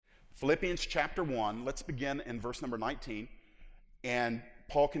Philippians chapter 1, let's begin in verse number 19. And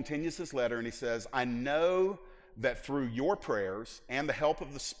Paul continues his letter and he says, I know that through your prayers and the help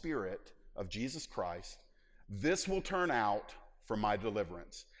of the Spirit of Jesus Christ, this will turn out for my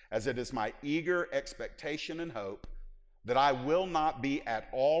deliverance, as it is my eager expectation and hope that I will not be at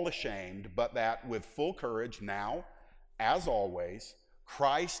all ashamed, but that with full courage now, as always,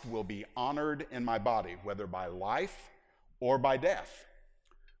 Christ will be honored in my body, whether by life or by death.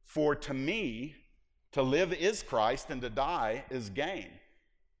 For to me, to live is Christ, and to die is gain.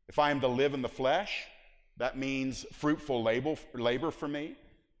 If I am to live in the flesh, that means fruitful labor for me.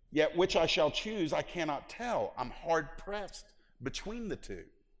 Yet which I shall choose, I cannot tell. I'm hard pressed between the two.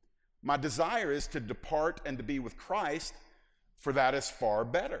 My desire is to depart and to be with Christ, for that is far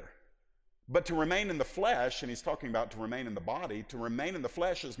better. But to remain in the flesh, and he's talking about to remain in the body, to remain in the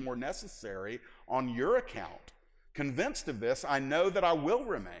flesh is more necessary on your account. Convinced of this, I know that I will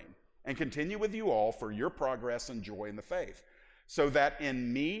remain and continue with you all for your progress and joy in the faith, so that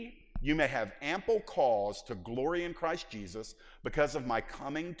in me you may have ample cause to glory in Christ Jesus because of my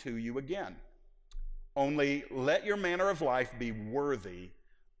coming to you again. Only let your manner of life be worthy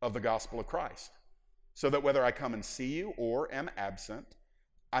of the gospel of Christ, so that whether I come and see you or am absent,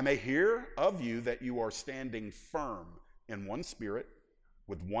 I may hear of you that you are standing firm in one spirit,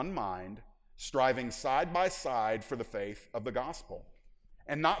 with one mind, striving side by side for the faith of the gospel,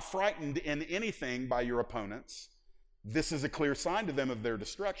 and not frightened in anything by your opponents. This is a clear sign to them of their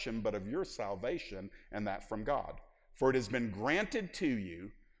destruction, but of your salvation, and that from God. For it has been granted to you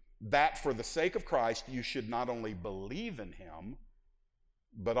that for the sake of Christ you should not only believe in him,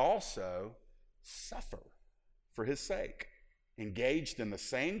 but also suffer for his sake, engaged in the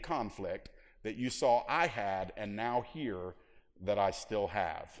same conflict that you saw I had and now hear that I still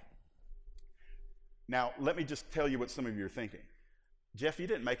have. Now, let me just tell you what some of you are thinking. Jeff, you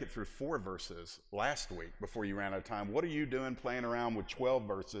didn't make it through 4 verses last week before you ran out of time. What are you doing playing around with 12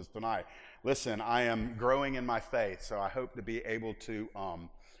 verses tonight? Listen, I am growing in my faith, so I hope to be able to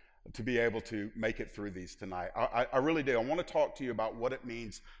make it through these tonight. I really do. I want to talk to you about what it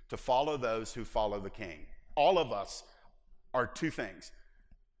means to follow those who follow the King. All of us are 2 things.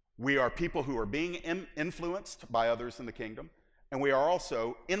 We are people who are being influenced by others in the kingdom, and we are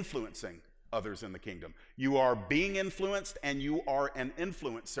also influencing others in the kingdom. You are being influenced and you are an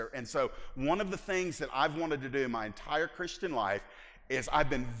influencer. And so one of the things that I've wanted to do in my entire Christian life is I've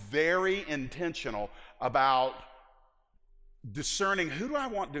been very intentional about discerning who do I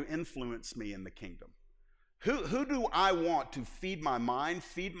want to influence me in the kingdom? Who do I want to feed my mind,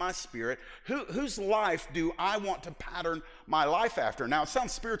 feed my spirit? Whose life do I want to pattern my life after? Now, it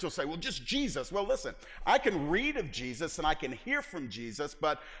sounds spiritual to say, well, just Jesus. Well, listen, I can read of Jesus and I can hear from Jesus,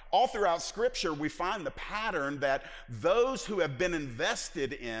 but all throughout Scripture, we find the pattern that those who have been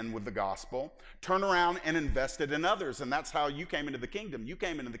invested in with the gospel turn around and invested in others. And that's how you came into the kingdom. You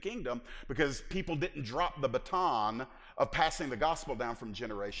came into the kingdom because people didn't drop the baton of passing the gospel down from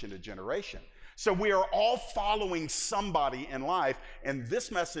generation to generation. So we are all following somebody in life, and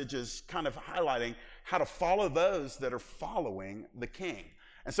this message is kind of highlighting how to follow those that are following the King.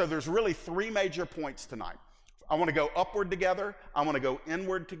 And so there's really 3 major points tonight. I want to go upward together, I want to go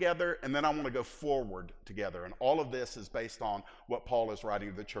inward together, and then I want to go forward together. And all of this is based on what Paul is writing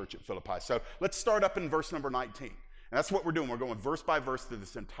to the church at Philippi. So let's start up in verse number 19. And that's what we're doing. We're going verse by verse through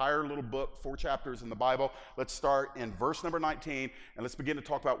this entire little book, 4 chapters in the Bible. Let's start in verse number 19, and let's begin to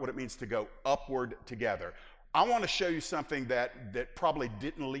talk about what it means to go upward together. I want to show you something that probably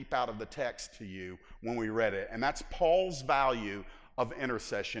didn't leap out of the text to you when we read it, and that's Paul's value of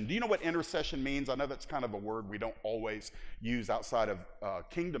intercession. Do you know what intercession means? I know that's kind of a word we don't always use outside of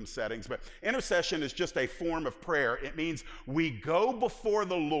kingdom settings, but intercession is just a form of prayer. It means we go before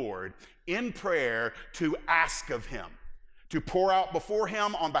the Lord in prayer to ask of him, to pour out before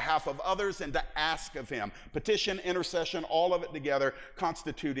him on behalf of others and to ask of him. Petition, intercession, all of it together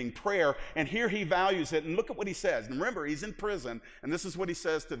constituting prayer. And here he values it. And look at what he says. And remember, he's in prison, and this is what he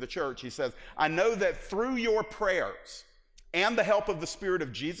says to the church. He says, I know that through your prayers and the help of the Spirit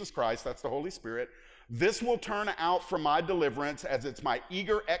of Jesus Christ, that's the Holy Spirit, this will turn out for my deliverance, as it's my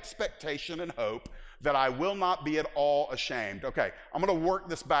eager expectation and hope that I will not be at all ashamed. Okay, I'm going to work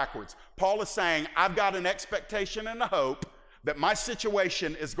this backwards. Paul is saying, I've got an expectation and a hope that my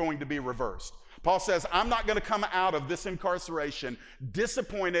situation is going to be reversed. Paul says, I'm not going to come out of this incarceration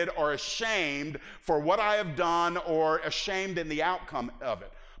disappointed or ashamed for what I have done or ashamed in the outcome of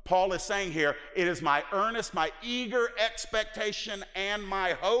it. Paul is saying here, it is my earnest, my eager expectation and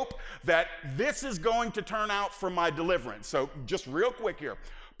my hope that this is going to turn out for my deliverance. So just real quick here,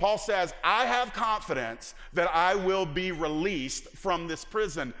 Paul says, I have confidence that I will be released from this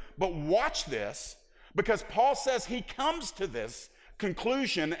prison. But watch this, because Paul says he comes to this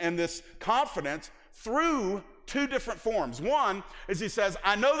conclusion and this confidence through two different forms. One is he says,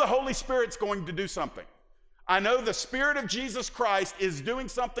 I know the Holy Spirit's going to do something. I know the Spirit of Jesus Christ is doing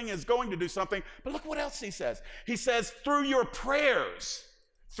something, is going to do something. But look what else he says. He says, through your prayers,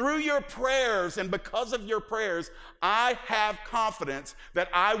 and because of your prayers, I have confidence that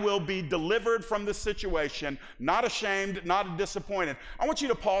I will be delivered from this situation, not ashamed, not disappointed. I want you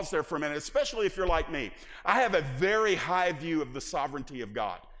to pause there for a minute, especially if you're like me. I have a very high view of the sovereignty of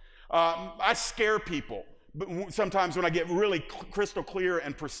God. I scare people sometimes when I get really crystal clear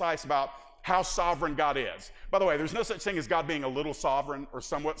and precise about how sovereign God is. By the way, there's no such thing as God being a little sovereign or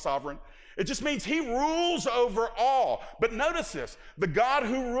somewhat sovereign. It just means he rules over all. But notice this, the God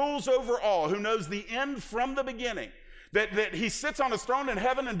who rules over all, who knows the end from the beginning, that he sits on his throne in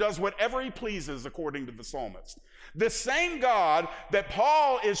heaven and does whatever he pleases, according to the psalmist. The same God that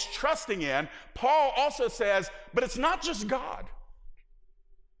Paul is trusting in, Paul also says, but it's not just God.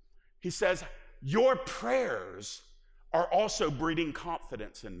 He says, your prayers are also breeding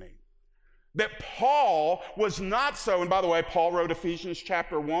confidence in me. That Paul was not so, and by the way, Paul wrote Ephesians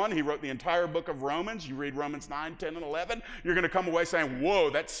chapter 1. He wrote the entire book of Romans. You read Romans 9, 10, and 11. You're going to come away saying,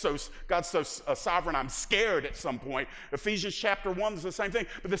 whoa, God's so sovereign, I'm scared at some point. Ephesians chapter 1 is the same thing.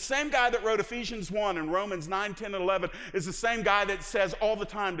 But the same guy that wrote Ephesians 1 and Romans 9, 10, and 11 is the same guy that says all the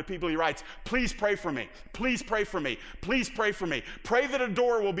time to people he writes, please pray for me. Please pray for me. Please pray for me. Pray that a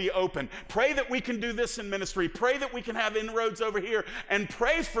door will be open. Pray that we can do this in ministry. Pray that we can have inroads over here. And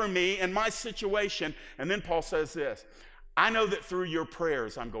pray for me and my situation. And then Paul says this, I know that through your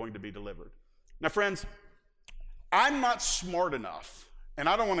prayers I'm going to be delivered. Now friends, I'm not smart enough, and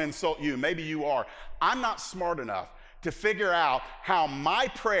I don't want to insult you, maybe you are. I'm not smart enough to figure out how my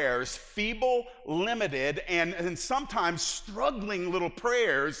prayers, feeble, limited, and sometimes struggling little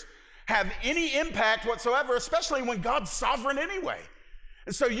prayers, have any impact whatsoever, especially when God's sovereign anyway.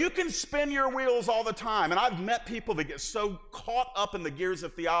 And so you can spin your wheels all the time. And I've met people that get so caught up in the gears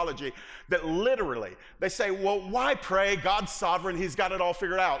of theology that literally they say, well, why pray? God's sovereign. He's got it all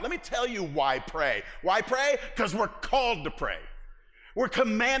figured out. Let me tell you why pray. Why pray? Because we're called to pray. We're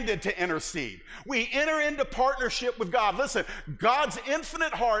commanded to intercede. We enter into partnership with God. Listen, God's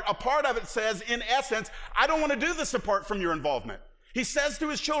infinite heart, a part of it says, in essence, I don't want to do this apart from your involvement. He says to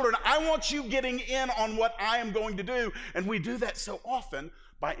his children, I want you getting in on what I am going to do. And we do that so often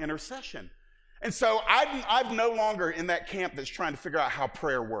by intercession. And so I'm no longer in that camp that's trying to figure out how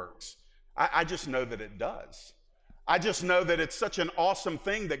prayer works. I just know that it does. I just know that it's such an awesome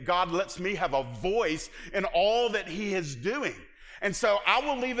thing that God lets me have a voice in all that he is doing. And so I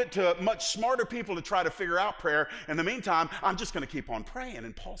will leave it to much smarter people to try to figure out prayer. In the meantime, I'm just going to keep on praying.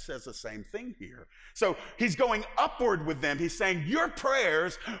 And Paul says the same thing here. So he's going upward with them. He's saying, your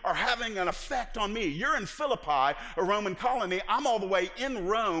prayers are having an effect on me. You're in Philippi, a Roman colony. I'm all the way in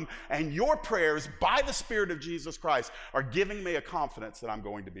Rome. And your prayers, by the Spirit of Jesus Christ, are giving me a confidence that I'm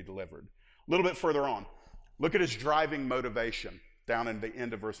going to be delivered. A little bit further on, look at his driving motivation down in the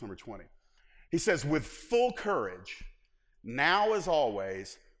end of verse number 20. He says, with full courage, now as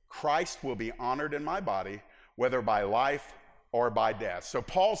always, Christ will be honored in my body, whether by life or by death. So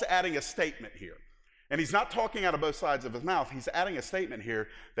Paul's adding a statement here. And he's not talking out of both sides of his mouth. He's adding a statement here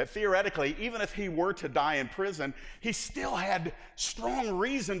that theoretically, even if he were to die in prison, he still had strong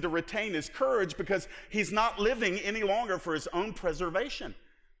reason to retain his courage because he's not living any longer for his own preservation.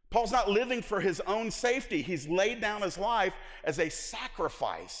 Paul's not living for his own safety. He's laid down his life as a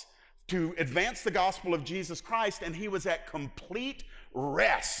sacrifice to advance the gospel of Jesus Christ, and he was at complete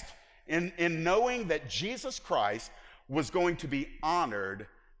rest in knowing that Jesus Christ was going to be honored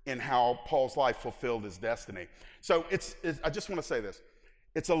in how Paul's life fulfilled his destiny. So I just want to say this.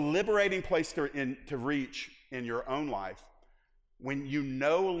 It's a liberating place to reach in your own life when you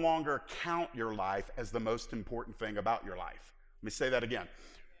no longer count your life as the most important thing about your life. Let me say that again.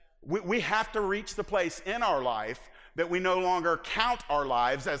 We have to reach the place in our life that we no longer count our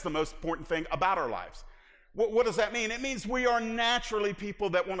lives as the most important thing about our lives. What does that mean? It means we are naturally people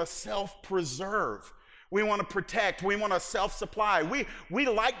that want to self-preserve. We want to protect. We want to self-supply. We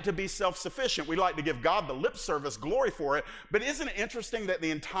like to be self-sufficient. We like to give God the lip service, glory for it. But isn't it interesting that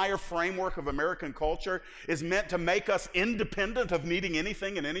the entire framework of American culture is meant to make us independent of needing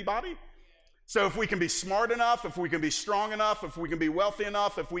anything and anybody? So if we can be smart enough, if we can be strong enough, if we can be wealthy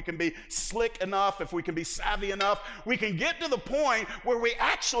enough, if we can be slick enough, if we can be savvy enough, we can get to the point where we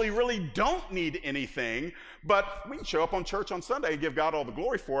actually really don't need anything, but we can show up on church on Sunday and give God all the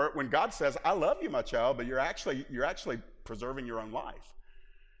glory for it when God says, I love you, my child, but you're actually preserving your own life.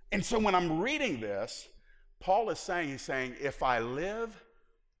 And so when I'm reading this, Paul is saying, he's saying, if I live,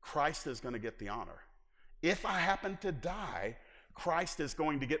 Christ is going to get the honor. If I happen to die, Christ is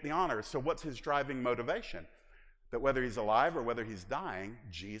going to get the honor. So what's his driving motivation? That whether he's alive or whether he's dying,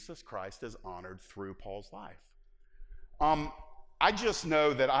 Jesus Christ is honored through Paul's life. I just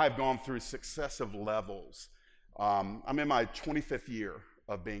know that I've gone through successive levels. I'm in my 25th year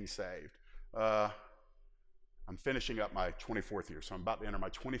of being saved. I'm finishing up my 24th year, so I'm about to enter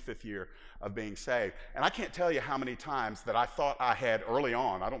my 25th year of being saved. And I can't tell you how many times that I thought I had early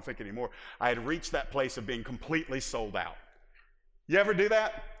on, I don't think anymore, I had reached that place of being completely sold out. You ever do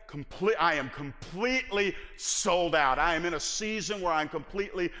that? I am completely sold out. I am in a season where I'm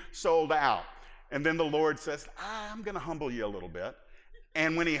completely sold out. And then the Lord says, I'm going to humble you a little bit.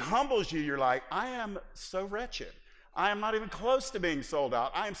 And when he humbles you, you're like, I am so wretched. I am not even close to being sold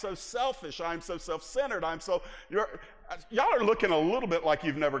out. I am so selfish. I am so self-centered. Y'all are looking a little bit like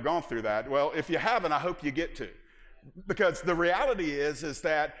you've never gone through that. Well, if you haven't, I hope you get to. Because the reality is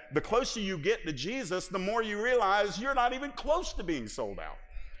that the closer you get to Jesus, the more you realize you're not even close to being sold out.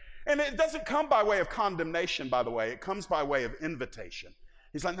 And it doesn't come by way of condemnation, by the way. It comes by way of invitation.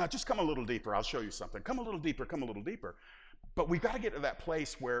 He's like, no, just come a little deeper. I'll show you something. Come a little deeper. Come a little deeper. But we've got to get to that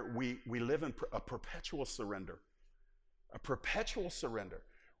place where we live in a perpetual surrender. A perpetual surrender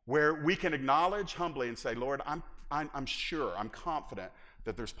where we can acknowledge humbly and say, Lord, I'm sure, I'm confident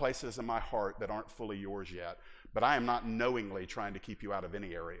that there's places in my heart that aren't fully yours yet, but I am not knowingly trying to keep you out of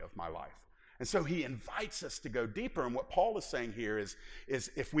any area of my life. And so he invites us to go deeper. And what Paul is saying here is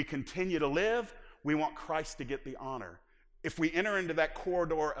if we continue to live, we want Christ to get the honor. If we enter into that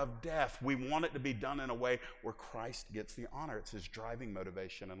corridor of death, we want it to be done in a way where Christ gets the honor. It's his driving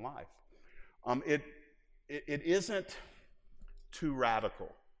motivation in life. It isn't too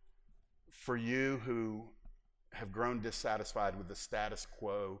radical for you who have grown dissatisfied with the status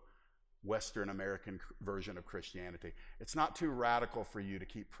quo Western American version of Christianity. It's not too radical for you to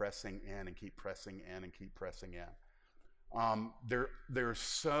keep pressing in and keep pressing in and keep pressing in. There are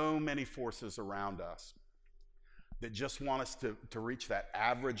so many forces around us that just want us to reach that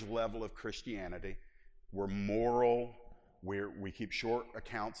average level of Christianity. We're moral, we keep short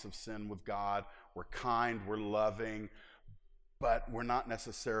accounts of sin with God, we're kind, we're loving, but we're not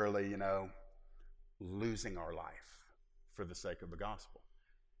necessarily, losing our life for the sake of the gospel.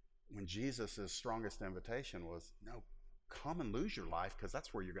 When Jesus' strongest invitation was, no, come and lose your life because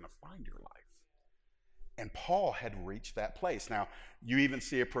that's where you're going to find your life. And Paul had reached that place. Now, you even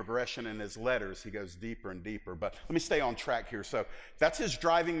see a progression in his letters. He goes deeper and deeper. But let me stay on track here. So that's his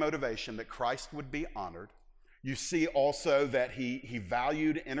driving motivation, that Christ would be honored. You see also that he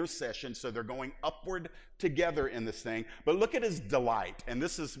valued intercession, so they're going upward together in this thing. But look at his delight. And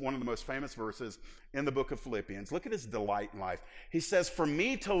this is one of the most famous verses in the book of Philippians. Look at his delight in life. He says, for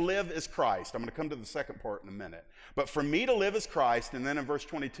me to live is Christ. I'm going to come to the second part in a minute. But for me to live is Christ. And then in verse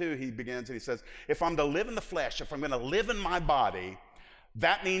 22, he begins and he says, if I'm to live in the flesh, if I'm going to live in my body,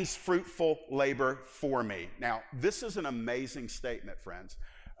 that means fruitful labor for me. Now, this is an amazing statement, friends.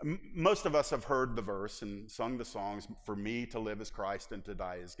 Most of us have heard the verse and sung the songs, for me to live is Christ and to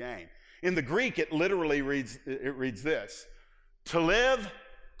die is gain. In the Greek, it literally reads this: to live,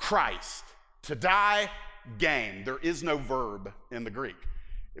 Christ; to die, gain. There is no verb in the Greek.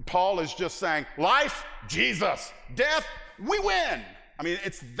 Paul is just saying, life, Jesus; death, we win. I mean,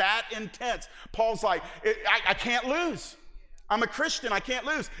 it's that intense. Paul's like, I can't lose. I'm a Christian, I can't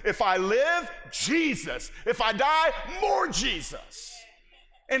lose. If I live, Jesus. If I die, more Jesus.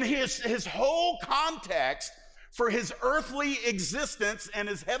 And his whole context for his earthly existence and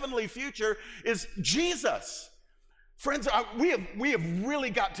his heavenly future is Jesus. Friends, we have really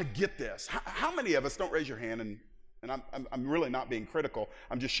got to get this. How many of us, don't raise your hand, and I'm really not being critical,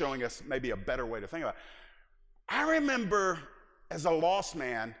 I'm just showing us maybe a better way to think about it. I remember as a lost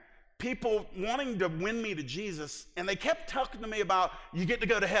man, people wanting to win me to Jesus, and they kept talking to me about, you get to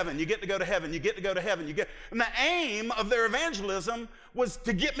go to heaven, you get to go to heaven, you get to go to heaven, and the aim of their evangelism was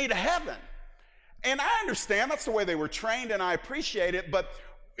to get me to heaven. And I understand that's the way they were trained, and I appreciate it, but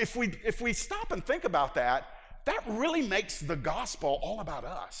if we stop and think about that, that really makes the gospel all about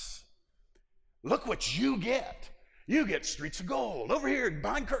us. Look what you get. You get streets of gold. Over here,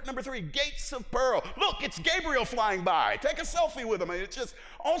 behind curtain number 3, gates of pearl. Look, it's Gabriel flying by. Take a selfie with him. It's just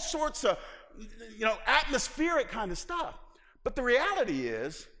all sorts of, atmospheric kind of stuff. But the reality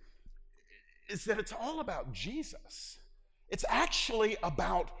is that it's all about Jesus. It's actually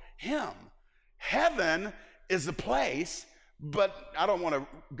about him. Heaven is a place, but I don't want to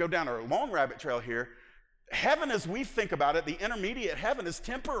go down a long rabbit trail here. Heaven, as we think about it, the intermediate heaven is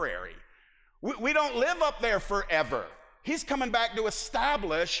temporary. We don't live up there forever. He's coming back to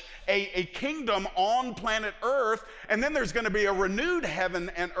establish a kingdom on planet Earth, and then there's going to be a renewed heaven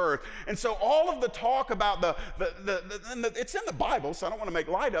and earth. And so all of the talk about it's in the Bible, so I don't want to make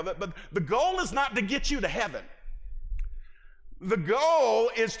light of it, but the goal is not to get you to heaven. The goal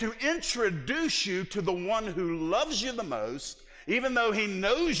is to introduce you to the one who loves you the most, even though he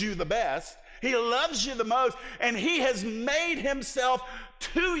knows you the best. He loves you the most, and he has made himself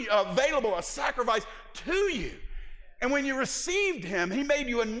to you, available, a sacrifice to you. And when you received him, he made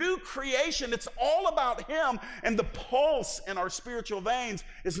you a new creation. It's all about him, and the pulse in our spiritual veins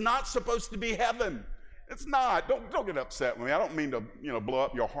is not supposed to be heaven. It's not. Don't get upset with me. I don't mean to blow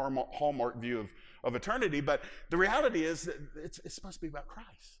up your Hallmark view of eternity, but the reality is that it's supposed to be about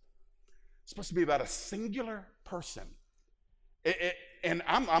Christ. It's supposed to be about a singular person. And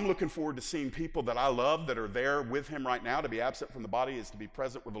I'm looking forward to seeing people that I love that are there with him right now. To be absent from the body is to be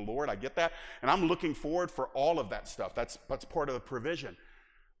present with the Lord. I get that. And I'm looking forward for all of that stuff. That's part of the provision.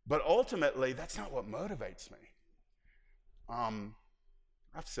 But ultimately, that's not what motivates me.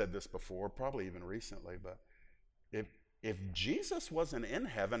 I've said this before, probably even recently, but if Jesus wasn't in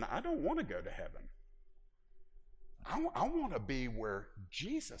heaven, I don't want to go to heaven. I want to be where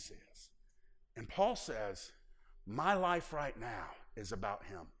Jesus is. And Paul says, my life right now is about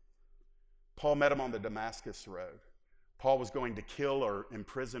him. Paul met him on the Damascus Road. Paul was going to kill or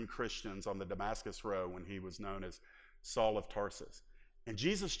imprison Christians on the Damascus Road when he was known as Saul of Tarsus. And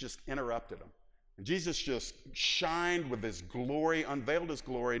Jesus just interrupted him. And Jesus just shined with his glory, unveiled his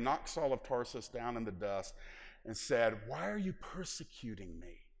glory, knocked Saul of Tarsus down in the dust, and said, why are you persecuting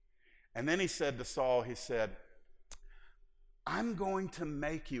me? And then he said to Saul, he said, I'm going to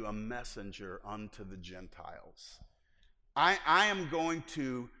make you a messenger unto the Gentiles. I am going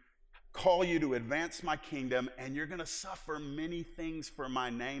to call you to advance my kingdom, and you're going to suffer many things for my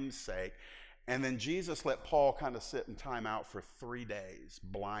name's sake. And then Jesus let Paul kind of sit in time out for 3 days,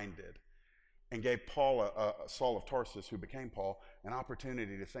 blinded, and gave Paul, Saul of Tarsus, who became Paul, an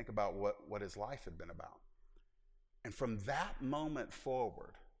opportunity to think about what his life had been about. And from that moment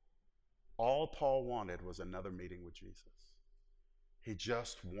forward, all Paul wanted was another meeting with Jesus. He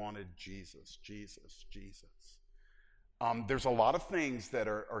just wanted Jesus, Jesus, Jesus. There's a lot of things that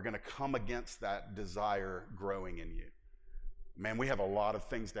are going to come against that desire growing in you. Man, we have a lot of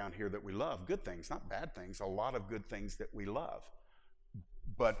things down here that we love. Good things, not bad things. A lot of good things that we love.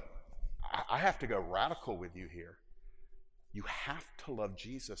 But I have to go radical with you here. You have to love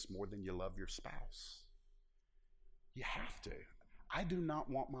Jesus more than you love your spouse. You have to. I do not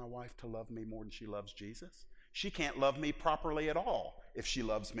want my wife to love me more than she loves Jesus. She can't love me properly at all if she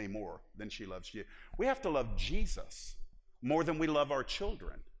loves me more than she loves you. We have to love Jesus more than we love our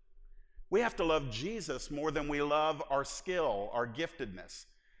children. We have to love Jesus more than we love our skill, our giftedness.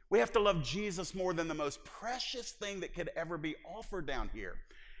 We have to love Jesus more than the most precious thing that could ever be offered down here.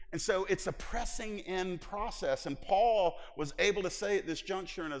 And so it's a pressing in process. And Paul was able to say at this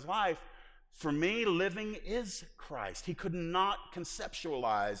juncture in his life, for me, living is Christ. He could not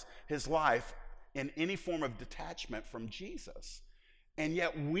conceptualize his life in any form of detachment from Jesus. And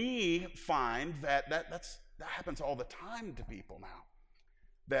yet we find that happens all the time to people now.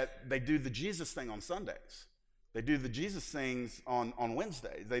 That they do the Jesus thing on Sundays. They do the Jesus things on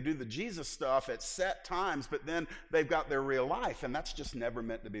Wednesdays. They do the Jesus stuff at set times, but then they've got their real life, and that's just never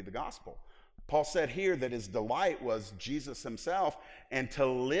meant to be the gospel. Paul said here that his delight was Jesus himself, and to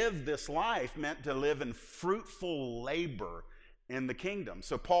live this life meant to live in fruitful labor in the kingdom.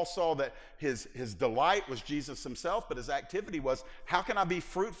 So Paul saw that his delight was Jesus himself, but his activity was, how can I be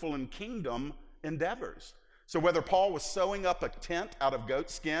fruitful in kingdom endeavors? So whether Paul was sewing up a tent out of goat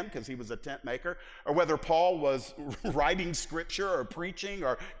skin because he was a tent maker, or whether Paul was writing scripture or preaching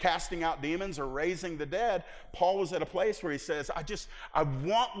or casting out demons or raising the dead, Paul was at a place where he says, I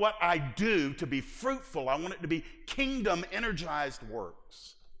want what I do to be fruitful. I want it to be kingdom energized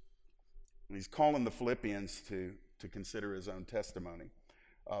works. And he's calling the Philippians to consider his own testimony.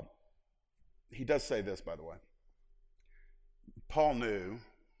 He does say this, by the way. Paul knew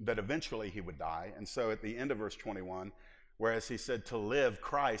that eventually he would die. And so at the end of verse 21, whereas he said to live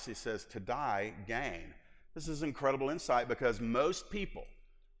Christ, he says to die gain. This is incredible insight because most people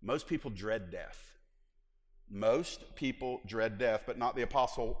dread death. Most people dread death, but not the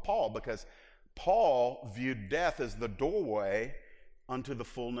Apostle Paul, because Paul viewed death as the doorway unto the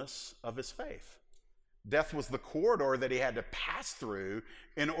fullness of his faith. Death was the corridor that he had to pass through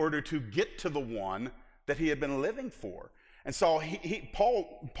in order to get to the one that he had been living for. And so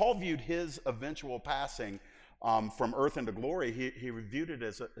Paul viewed his eventual passing from earth into glory, he viewed it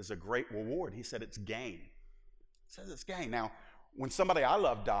as a great reward. He said it's gain. He says it's gain. Now, when somebody I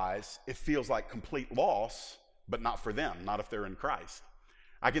love dies, it feels like complete loss, but not for them, not if they're in Christ.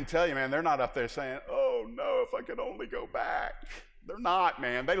 I can tell you, man, they're not up there saying, oh no, if I could only go back. They're not,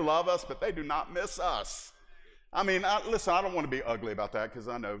 man. They love us, but they do not miss us. I mean, listen, I don't want to be ugly about that because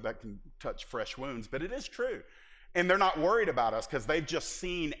I know that can touch fresh wounds, but it is true. And they're not worried about us because they've just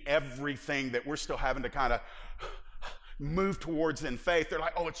seen everything that we're still having to kind of move towards in faith. They're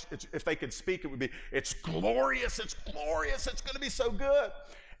like, oh, it's if they could speak, it would be, it's glorious, it's glorious, it's going to be so good.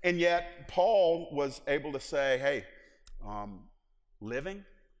 And yet, Paul was able to say, hey, living,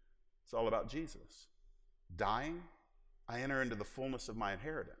 it's all about Jesus. Dying, I enter into the fullness of my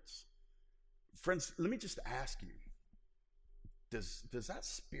inheritance. Friends, let me just ask you, does that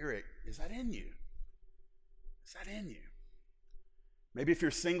spirit, is that in you? Is that in you? Maybe if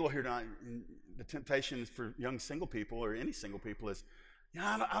you're single here tonight, the temptation for young single people or any single people is,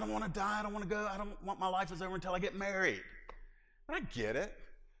 yeah, I don't want to die, I don't want to go, I don't want my life is over until I get married. And I get it,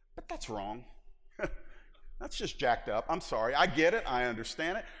 but that's wrong. That's just jacked up. I'm sorry. I get it. I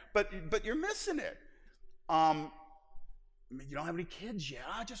understand it. But you're missing it. I mean, you don't have any kids yet.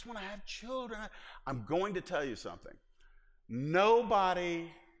 I just want to have children. I'm going to tell you something. Nobody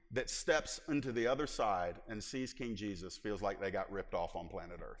that steps into the other side and sees King Jesus feels like they got ripped off on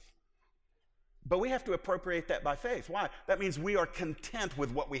planet Earth. But we have to appropriate that by faith. Why? That means we are content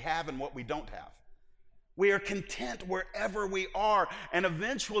with what we have and what we don't have. We are content wherever we are. And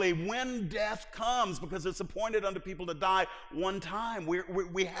eventually, when death comes, because it's appointed unto people to die one time,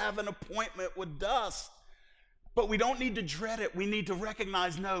 we have an appointment with dust. But we don't need to dread it. We need to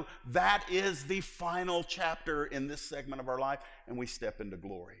recognize, no, that is the final chapter in this segment of our life, and we step into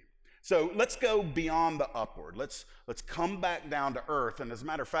glory. So let's go beyond the upward. Let's come back down to earth. And as a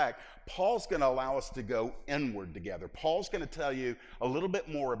matter of fact, Paul's going to allow us to go inward together. Paul's going to tell you a little bit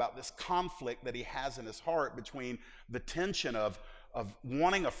more about this conflict that he has in his heart between the tension of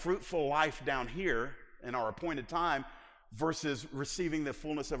wanting a fruitful life down here in our appointed time versus receiving the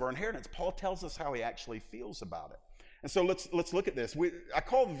fullness of our inheritance. Paul tells us how he actually feels about it. And so let's look at this. I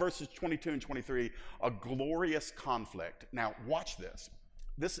call verses 22 and 23 a glorious conflict. Now, watch this.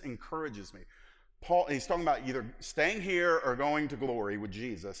 This encourages me. Paul, he's talking about either staying here or going to glory with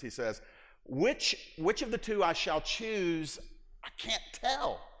Jesus. He says, which of the two I shall choose, I can't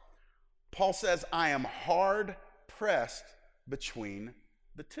tell. Paul says, I am hard pressed between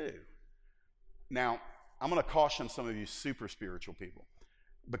the two. Now, I'm going to caution some of you super spiritual people,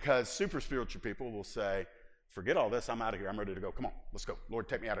 because super spiritual people will say, forget all this, I'm out of here, I'm ready to go. Come on, let's go. Lord,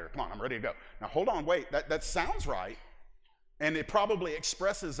 take me out of here. Come on, I'm ready to go. Now, hold on, wait, that sounds right. And it probably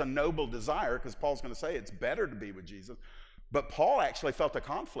expresses a noble desire, because Paul's going to say it's better to be with Jesus. But Paul actually felt a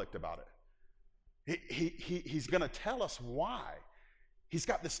conflict about it. He's going to tell us why. He's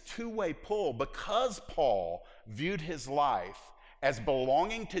got this two-way pull. Because Paul viewed his life as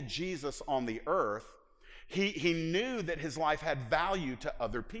belonging to Jesus on the earth, he knew that his life had value to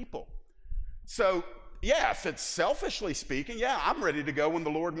other people. So, yeah, if it's selfishly speaking, yeah, I'm ready to go when the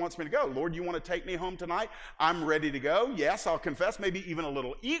Lord wants me to go. Lord, you want to take me home tonight? I'm ready to go. Yes, I'll confess, maybe even a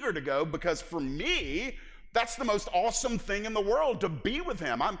little eager to go, because for me, that's the most awesome thing in the world, to be with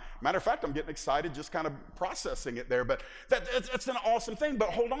him. Matter of fact, I'm getting excited just kind of processing it there, but it's an awesome thing.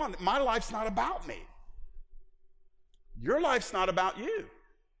 But hold on, my life's not about me. Your life's not about you.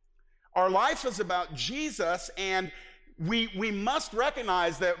 Our life is about Jesus, and we must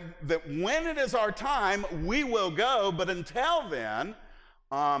recognize that when it is our time, we will go, but until then,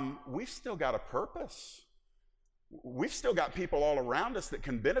 we've still got a purpose. We've still got people all around us that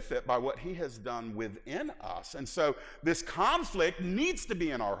can benefit by what he has done within us. And so this conflict needs to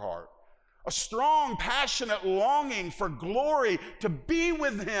be in our heart. A strong, passionate longing for glory, to be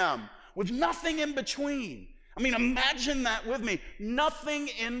with him, with nothing in between. I mean, imagine that with me. Nothing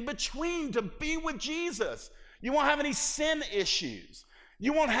in between, to be with Jesus. You won't have any sin issues.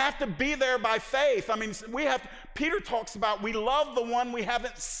 You won't have to be there by faith. I mean, Peter talks about we love the one we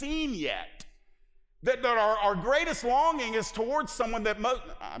haven't seen yet. That our greatest longing is towards someone that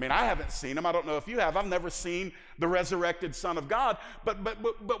I haven't seen him. I don't know if you have. I've never seen the resurrected Son of God.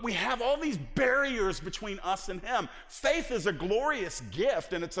 But we have all these barriers between us and him. Faith is a glorious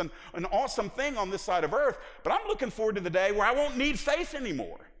gift, and it's an awesome thing on this side of earth. But I'm looking forward to the day where I won't need faith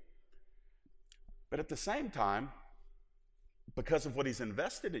anymore. But at the same time, because of what he's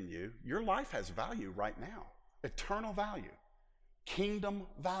invested in you, your life has value right now. Eternal value. Kingdom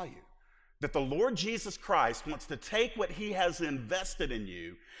value. That the Lord Jesus Christ wants to take what he has invested in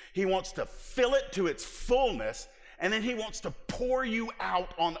you, he wants to fill it to its fullness, and then he wants to pour you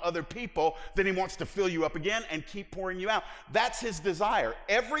out on other people, then he wants to fill you up again and keep pouring you out. That's his desire.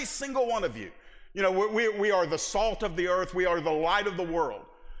 Every single one of you. You know, we are the salt of the earth. We are the light of the world.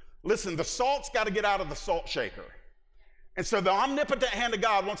 Listen, the salt's got to get out of the salt shaker. And so the omnipotent hand of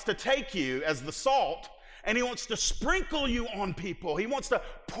God wants to take you as the salt, and he wants to sprinkle you on people. He wants to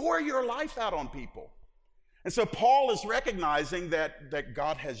pour your life out on people. And so Paul is recognizing that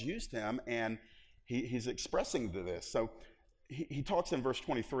God has used him, and he's expressing to this. So he talks in verse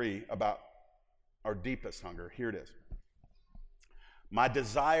 23 about our deepest hunger. Here it is. My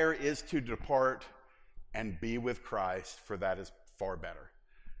desire is to depart and be with Christ, for that is far better.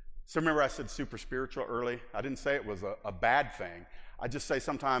 So remember I said super spiritual early? I didn't say it was a bad thing. I just say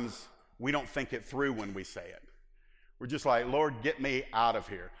sometimes we don't think it through when we say it. We're just like, Lord, get me out of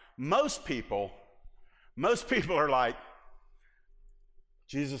here. Most people are like,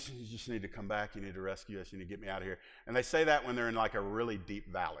 Jesus, you just need to come back. You need to rescue us. You need to get me out of here. And they say that when they're in like a really deep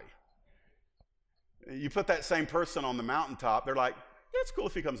valley. You put that same person on the mountaintop, they're like, yeah, it's cool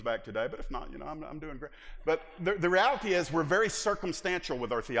if he comes back today, but if not, I'm doing great. But the reality is we're very circumstantial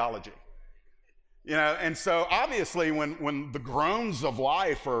with our theology. And so obviously when the groans of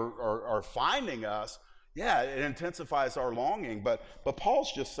life are finding us, yeah, it intensifies our longing. But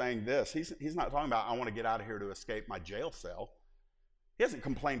Paul's just saying this. He's not talking about, I want to get out of here to escape my jail cell. He hasn't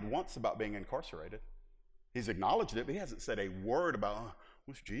complained once about being incarcerated. He's acknowledged it, but he hasn't said a word about,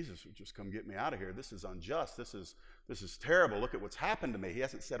 wish Jesus would just come get me out of here. This is unjust. This is terrible. Look at what's happened to me. He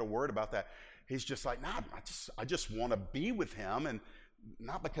hasn't said a word about that. He's just like, nah, I just want to be with him, and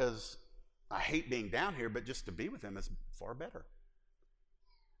not because I hate being down here, but just to be with him is far better.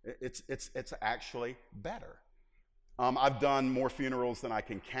 It's actually better. I've done more funerals than I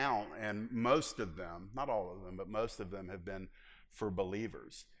can count, and most of them, not all of them, but most of them have been for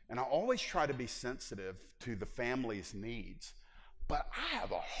believers. And I always try to be sensitive to the family's needs. But I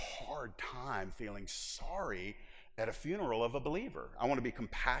have a hard time feeling sorry at a funeral of a believer. I want to be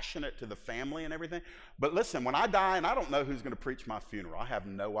compassionate to the family and everything. But listen, when I die, and I don't know who's going to preach my funeral. I have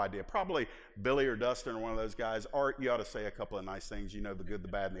no idea. Probably Billy or Dustin or one of those guys. Art, you ought to say a couple of nice things. You know, the good, the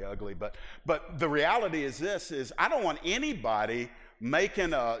bad, and the ugly. But the reality is this, is I don't want anybody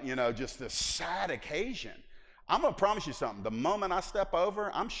making just this sad occasion. I'm going to promise you something. The moment I step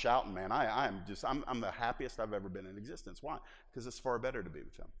over, I'm shouting, man. I'm the happiest I've ever been in existence. Why? Because it's far better to be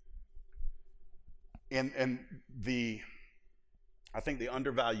with him. And I think the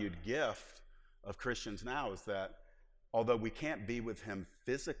undervalued gift of Christians now is that although we can't be with him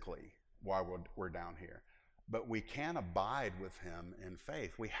physically while we're down here, but we can abide with him in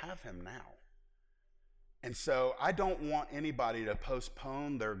faith. We have him now. And so I don't want anybody to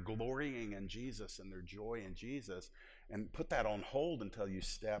postpone their glorying in Jesus and their joy in Jesus and put that on hold until you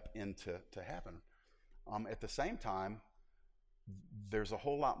step into heaven. At the same time, there's a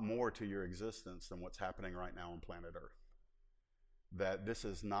whole lot more to your existence than what's happening right now on planet Earth. That this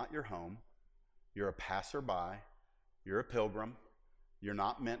is not your home. You're a passerby. You're a pilgrim. You're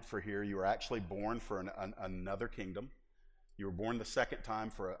not meant for here. You were actually born for another kingdom. You were born the second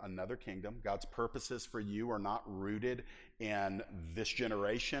time for another kingdom. God's purposes for you are not rooted in this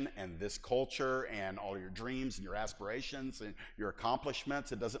generation and this culture and all your dreams and your aspirations and your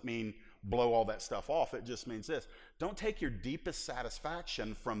accomplishments. It doesn't mean blow all that stuff off. It just means this. Don't take your deepest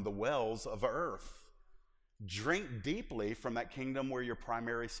satisfaction from the wells of earth. Drink deeply from that kingdom where your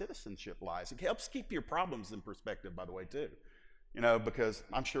primary citizenship lies. It helps keep your problems in perspective, by the way, too. Because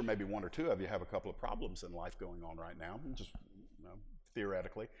I'm sure maybe one or two of you have a couple of problems in life going on right now, just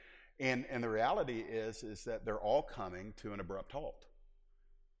theoretically. And the reality is that they're all coming to an abrupt halt.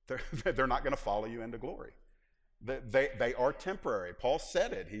 They're not going to follow you into glory. They are temporary. Paul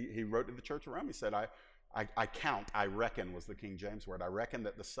said it. He wrote to the church of Rome. He said, I reckon was the King James word. I reckon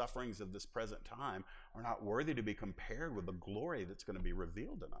that the sufferings of this present time are not worthy to be compared with the glory that's going to be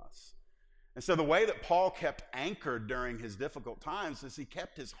revealed in us. And so the way that Paul kept anchored during his difficult times is he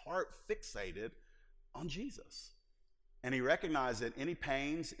kept his heart fixated on Jesus. And he recognized that any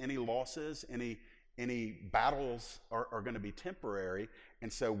pains, any losses, any battles are going to be temporary.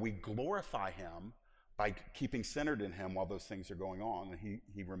 And so we glorify him by keeping centered in him while those things are going on. And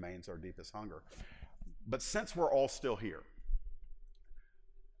he remains our deepest hunger. But since we're all still here,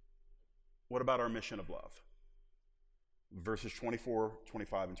 what about our mission of love? Verses 24,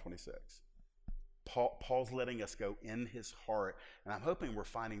 25, and 26. Paul's letting us go in his heart, and I'm hoping we're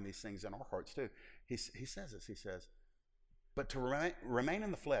finding these things in our hearts too. He says this, he says, but to remain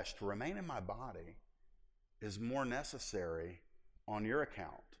in the flesh, to remain in my body, is more necessary on your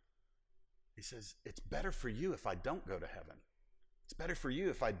account. He says, it's better for you if I don't go to heaven. It's better for you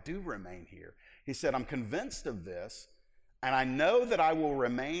if I do remain here. He said, I'm convinced of this, and I know that I will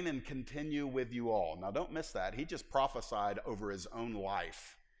remain and continue with you all. Now don't miss that. He just prophesied over his own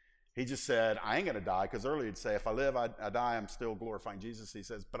life. He just said, I ain't going to die, because earlier he'd say, if I live, I die, I'm still glorifying Jesus. He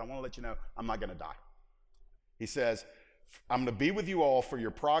says, but I want to let you know, I'm not going to die. He says, I'm going to be with you all for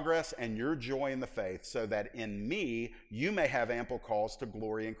your progress and your joy in the faith, so that in me you may have ample cause to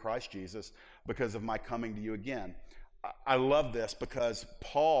glory in Christ Jesus because of my coming to you again. I love this because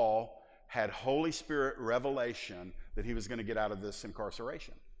Paul had Holy Spirit revelation that he was going to get out of this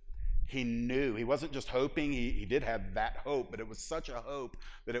incarceration. He knew. He wasn't just hoping. He did have that hope, but it was such a hope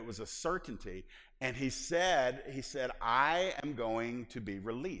that it was a certainty. And he said, I am going to be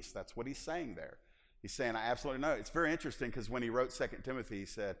released. That's what he's saying there. He's saying, I absolutely know. It's very interesting because when he wrote 2 Timothy, he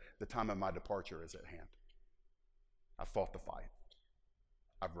said, the time of my departure is at hand. I've fought the fight.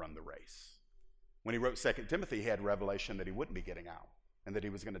 I've run the race. When he wrote 2 Timothy, he had revelation that he wouldn't be getting out and that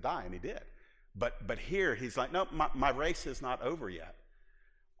he was going to die, and he did. But here, he's like, no, my race is not over yet.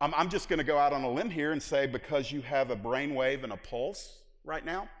 I'm just going to go out on a limb here and say, because you have a brainwave and a pulse right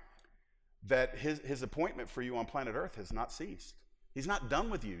now, that his appointment for you on planet Earth has not ceased. He's not done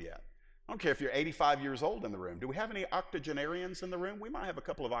with you yet. I don't care if you're 85 years old in the room. Do we have any octogenarians in the room? We might have a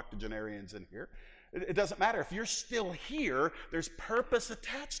couple of octogenarians in here. It doesn't matter. If you're still here, there's purpose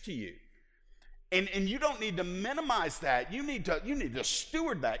attached to you. And you don't need to minimize that. You need to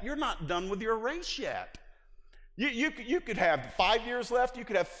steward that. You're not done with your race yet. You could have 5 years left. You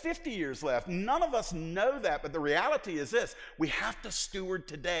could have 50 years left. None of us know that, but the reality is this. We have to steward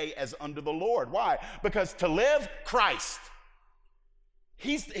today as unto the Lord. Why? Because to live, Christ.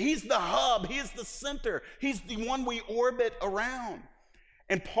 He's the hub. He is the center. He's the one we orbit around.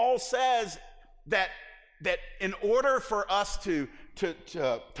 And Paul says that in order for us to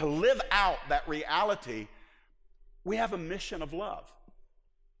live out that reality, we have a mission of love.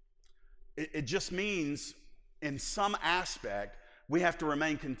 It just means, in some aspect, we have to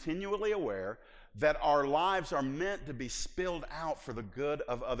remain continually aware that our lives are meant to be spilled out for the good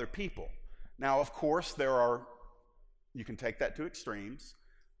of other people. Now, of course, you can take that to extremes,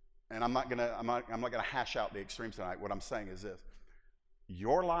 and I'm not gonna hash out the extremes tonight. What I'm saying is this.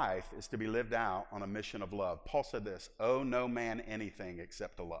 Your life is to be lived out on a mission of love. Paul said this, owe no man anything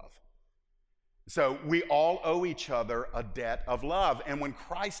except to love. So we all owe each other a debt of love. And when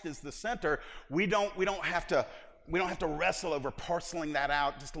Christ is the center, we don't have to wrestle over parceling that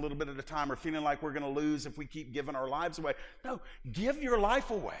out just a little bit at a time or feeling like we're going to lose if we keep giving our lives away. No, give your life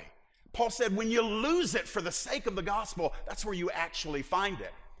away. Paul said when you lose it for the sake of the gospel, that's where you actually find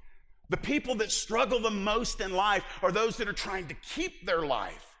it. The people that struggle the most in life are those that are trying to keep their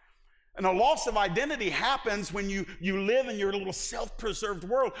life. And a loss of identity happens when you live in your little self-preserved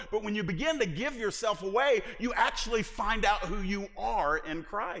world. But when you begin to give yourself away, you actually find out who you are in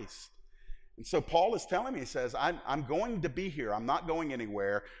Christ. And so Paul is telling me, he says, I'm going to be here. I'm not going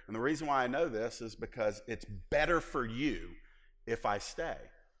anywhere. And the reason why I know this is because it's better for you if I stay.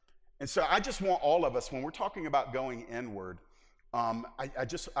 And so I just want all of us, when we're talking about going inward, I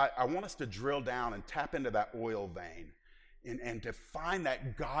want us to drill down and tap into that oil vein and to find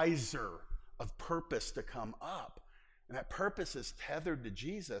that geyser of purpose to come up. And that purpose is tethered to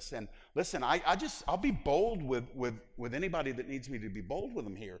Jesus. And listen, I'll be bold with anybody that needs me to be bold with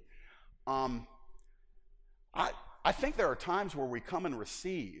them here. I think there are times where we come and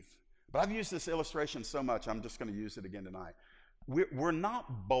receive, but I've used this illustration so much, I'm just going to use it again tonight. We're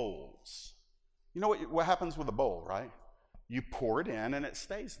not bowls. You know what happens with a bowl, right? You pour it in and it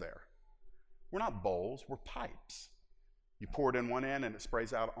stays there. We're not bowls, we're pipes. You pour it in one end and it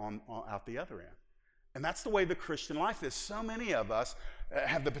sprays out out the other end. And that's the way the Christian life is. So many of us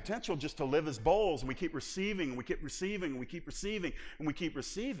have the potential just to live as bowls, and we keep receiving, and we keep receiving, and we keep receiving, and we keep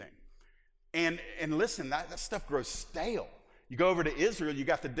receiving. And listen, that stuff grows stale. You go over to Israel, you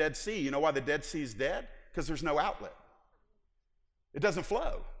got the Dead Sea. You know why the Dead Sea is dead? Because there's no outlet. It doesn't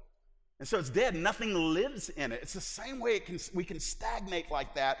flow. And so it's dead. Nothing lives in it. It's the same way we can stagnate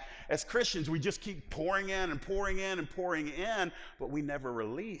like that as Christians. We just keep pouring in and pouring in and pouring in, but we never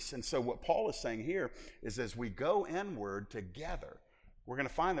release. And so what Paul is saying here is as we go inward together, we're going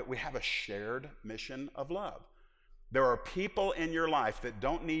to find that we have a shared mission of love. There are people in your life that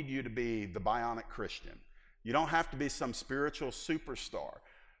don't need you to be the bionic Christian. You don't have to be some spiritual superstar.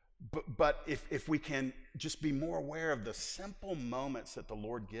 But if we can just be more aware of the simple moments that the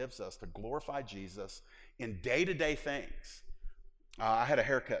Lord gives us to glorify Jesus in day-to-day things. I had a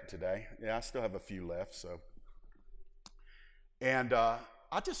haircut today. Yeah, I still have a few left. So, and I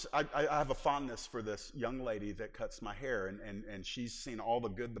have a fondness for this young lady that cuts my hair, and she's seen all the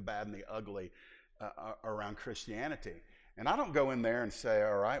good, the bad, and the ugly around Christianity. And I don't go in there and say,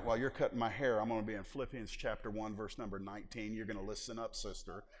 all right, while you're cutting my hair, I'm going to be in Philippians chapter 1, verse number 19. You're going to listen up,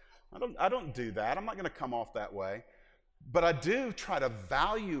 sister. I don't do that. I'm not going to come off that way. But I do try to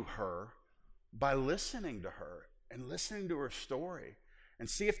value her by listening to her and listening to her story, and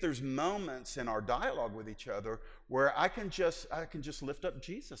see if there's moments in our dialogue with each other where I can just lift up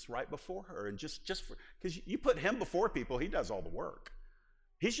Jesus right before her, and just because you put him before people, he does all the work.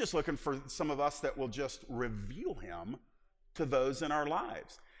 He's just looking for some of us that will just reveal him to those in our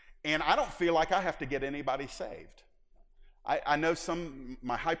lives. And I don't feel like I have to get anybody saved. I know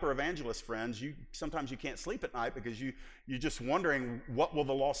my hyper-evangelist friends, sometimes you can't sleep at night because you're just wondering, what will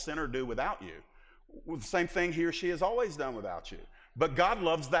the lost sinner do without you? Well, the same thing he or she has always done without you. But God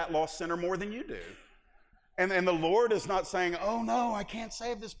loves that lost sinner more than you do. And the Lord is not saying, oh no, I can't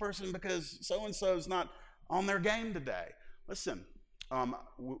save this person because so-and-so is not on their game today. Listen,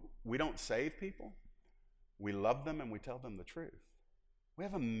 we don't save people. We love them and we tell them the truth. We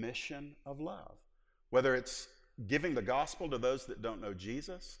have a mission of love. Whether it's giving the gospel to those that don't know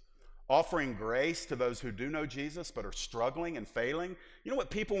Jesus, offering grace to those who do know Jesus but are struggling and failing. You know what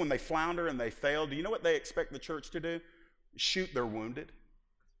people, when they flounder and they fail, do you know what they expect the church to do? Shoot their wounded.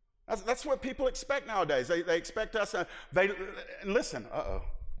 That's what people expect nowadays. They expect us, listen,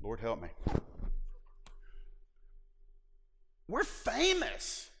 Lord help me. We're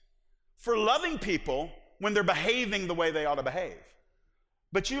famous for loving people when they're behaving the way they ought to behave.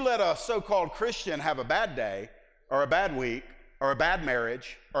 But you let a so-called Christian have a bad day, or a bad week, or a bad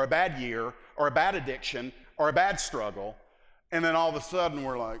marriage, or a bad year, or a bad addiction, or a bad struggle, and then all of a sudden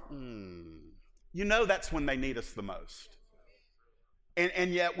we're like, You know that's when they need us the most.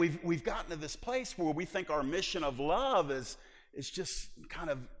 And yet we've gotten to this place where we think our mission of love is just kind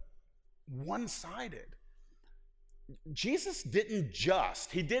of one-sided. Jesus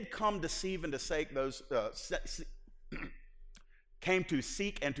he did come to deceive and to save those, came to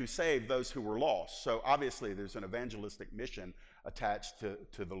seek and to save those who were lost. So obviously there's an evangelistic mission attached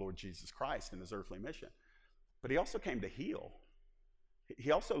to the Lord Jesus Christ and his earthly mission. But he also came to heal.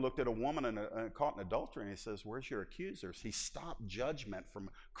 He also looked at a woman caught in adultery, and he says, where's your accusers? He stopped judgment from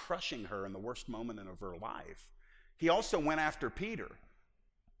crushing her in the worst moment of her life. He also went after Peter.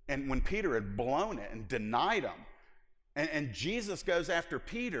 And when Peter had blown it and denied him, and Jesus goes after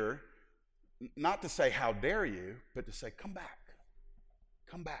Peter, not to say, how dare you, but to say, come back.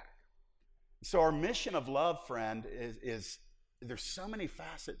 Come back. So our mission of love, friend, is there's so many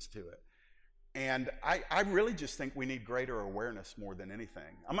facets to it. And I really just think we need greater awareness more than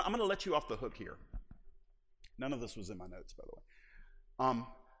anything. I'm going to let you off the hook here. None of this was in my notes, by the way.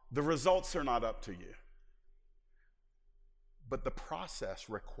 The results are not up to you. But the process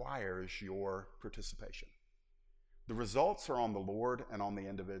requires your participation. The results are on the Lord and on the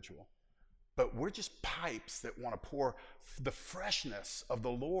individual. But we're just pipes that want to pour the freshness of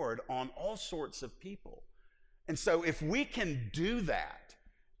the Lord on all sorts of people. And so if we can do that,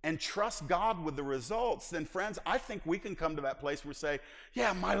 and trust God with the results, then friends, I think we can come to that place where we say,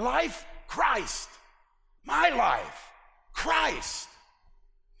 yeah, my life, Christ. My life, Christ.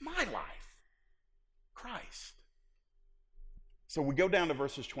 My life, Christ. So we go down to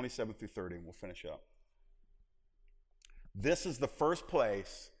verses 27 through 30, and we'll finish up. This is the first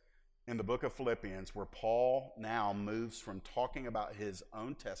place in the book of Philippians where Paul now moves from talking about his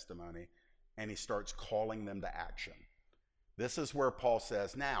own testimony, and he starts calling them to action. This is where Paul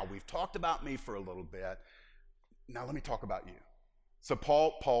says, now, we've talked about me for a little bit. Now let me talk about you. So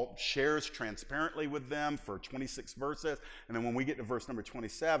Paul shares transparently with them for 26 verses. And then when we get to verse number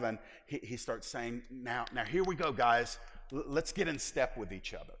 27, he starts saying, now here we go, guys. Let's get in step with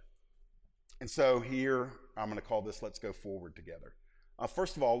each other. And so here, I'm going to call this, let's go forward together.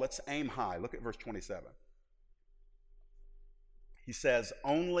 First of all, let's aim high. Look at verse 27. He says,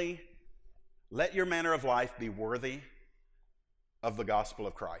 only let your manner of life be worthy of the gospel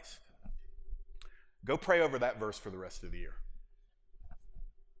of Christ. Go pray over that verse for the rest of the year.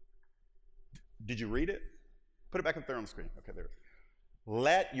 Did you read it? Put it back up there on the screen. Okay, there it is.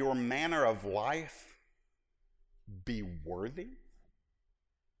 Let your manner of life be worthy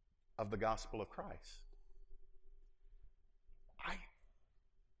of the gospel of Christ.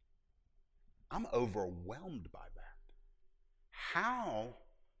 I'm overwhelmed by that. How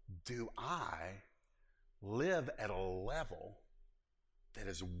do I live at a level that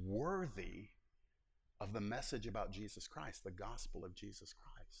is worthy of the message about Jesus Christ, the gospel of Jesus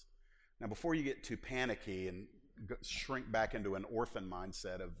Christ? Now, before you get too panicky and shrink back into an orphan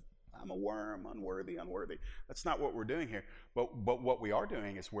mindset of, I'm a worm, unworthy. That's not what we're doing here. But what we are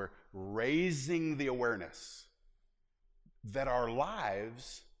doing is we're raising the awareness that our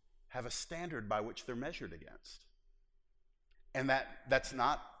lives have a standard by which they're measured against. And that's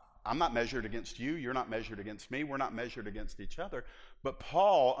not, I'm not measured against you, you're not measured against me, we're not measured against each other. But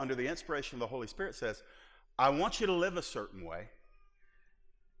Paul, under the inspiration of the Holy Spirit, says, I want you to live a certain way.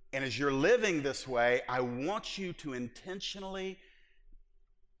 And as you're living this way, I want you to intentionally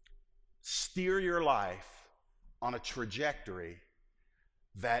steer your life on a trajectory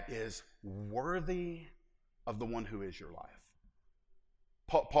that is worthy of the one who is your life.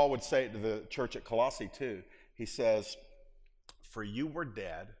 Paul would say it to the church at Colossae too. He says, for you were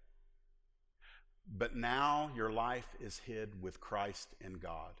dead, but now your life is hid with Christ in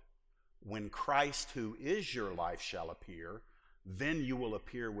God. When Christ, who is your life, shall appear, then you will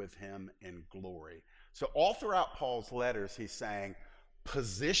appear with him in glory. So all throughout Paul's letters, he's saying,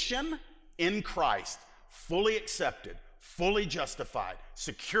 position in Christ, fully accepted, fully justified,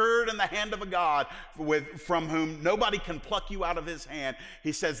 secured in the hand of a God from whom nobody can pluck you out of his hand.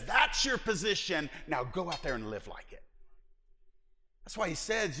 He says, that's your position. Now go out there and live like it. That's why he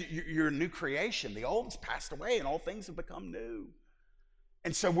says you're a new creation. The old's passed away and all things have become new.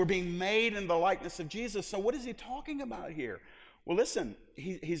 And so we're being made in the likeness of Jesus. So what is he talking about here? Well, listen,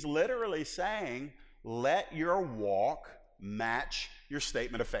 he's literally saying, let your walk match your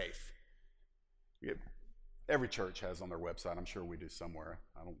statement of faith. Every church has on their website, I'm sure we do somewhere.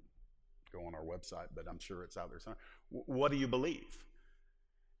 I don't go on our website, but I'm sure it's out there somewhere. What do you believe?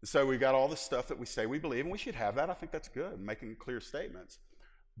 So we've got all this stuff that we say we believe, and we should have that. I think that's good, making clear statements.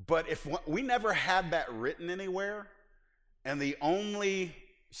 But if we never had that written anywhere, and the only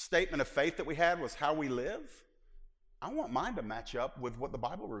statement of faith that we had was how we live, I want mine to match up with what the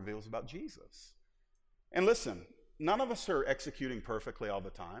Bible reveals about Jesus. And listen, none of us are executing perfectly all the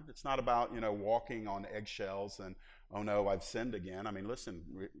time. It's not about, walking on eggshells and, oh no, I've sinned again. I mean, listen,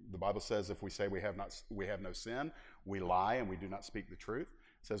 the Bible says if we say we have no sin, we lie and we do not speak the truth.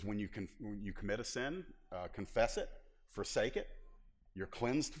 It says when you commit a sin, confess it, forsake it, you're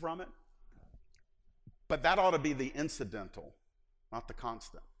cleansed from it. But that ought to be the incidental, not the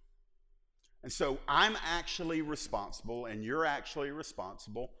constant. And so I'm actually responsible, and you're actually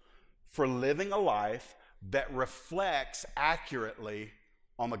responsible for living a life that reflects accurately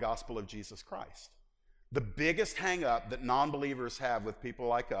on the gospel of Jesus Christ. The biggest hang-up that non-believers have with people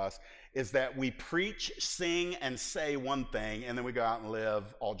like us is that we preach, sing, and say one thing, and then we go out and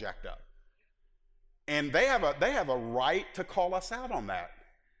live all jacked up. And they have a right to call us out on that.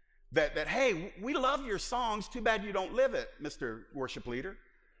 That hey, we love your songs, too bad you don't live it, Mr. Worship Leader.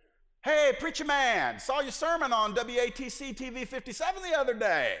 Hey, preacher man, saw your sermon on WATC TV 57 the other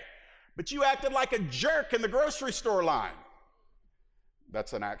day, but you acted like a jerk in the grocery store line.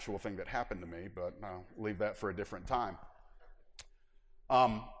 That's an actual thing that happened to me, but I'll leave that for a different time.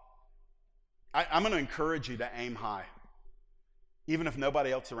 I'm going to encourage you to aim high, even if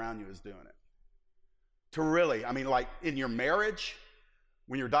nobody else around you is doing it. To really, like in your marriage,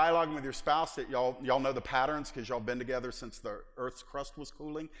 when you're dialoguing with your spouse, that y'all know the patterns because y'all been together since the earth's crust was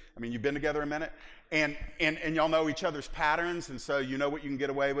cooling. You've been together a minute, and y'all know each other's patterns, and so you know what you can get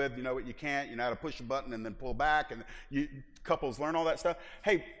away with, you know what you can't, you know how to push a button and then pull back, and couples learn all that stuff.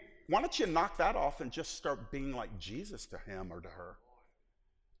 Hey, why don't you knock that off and just start being like Jesus to him or to her?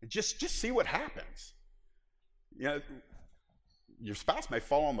 Just see what happens. Your spouse may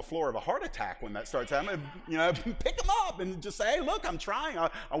fall on the floor of a heart attack when that starts happening. Pick them up and just say, hey, look, I'm trying. I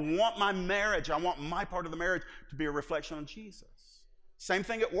want my marriage, I want my part of the marriage to be a reflection on Jesus. Same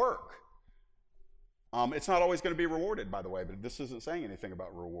thing at work. It's not always going to be rewarded, by the way, but this isn't saying anything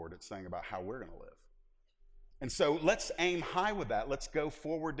about reward. It's saying about how we're going to live. And so let's aim high with that. Let's go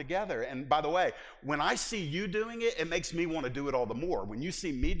forward together. And by the way, when I see you doing it, it makes me want to do it all the more. When you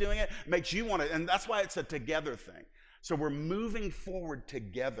see me doing it, it makes you want to, and that's why it's a together thing. So we're moving forward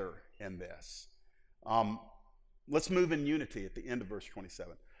together in this. Let's move in unity at the end of verse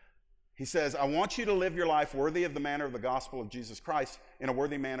 27. He says, I want you to live your life worthy of the manner of the gospel of Jesus Christ, in a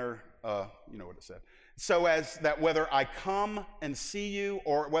worthy manner, you know what it said, so as that whether I come and see you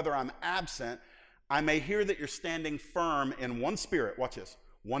or whether I'm absent, I may hear that you're standing firm in one spirit. Watch this.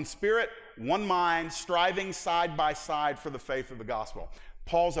 One spirit, one mind, striving side by side for the faith of the gospel.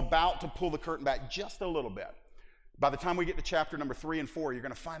 Paul's about to pull the curtain back just a little bit. By the time we get to chapter number 3 and 4, you're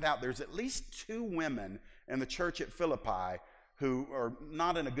going to find out there's at least 2 women in the church at Philippi who are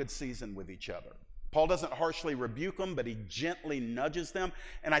not in a good season with each other. Paul doesn't harshly rebuke them, but he gently nudges them.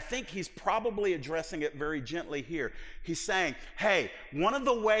 And I think he's probably addressing it very gently here. He's saying, hey, one of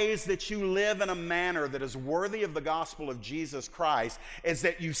the ways that you live in a manner that is worthy of the gospel of Jesus Christ is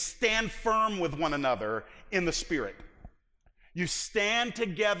that you stand firm with one another in the Spirit. You stand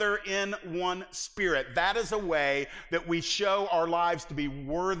together in one spirit. That is a way that we show our lives to be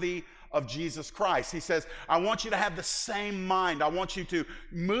worthy of Jesus Christ. He says, I want you to have the same mind. I want you to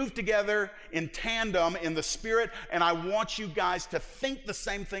move together in tandem in the Spirit, and I want you guys to think the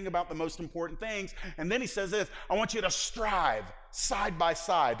same thing about the most important things. And then he says this, I want you to strive side by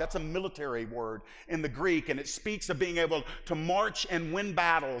side. That's a military word in the Greek, and it speaks of being able to march and win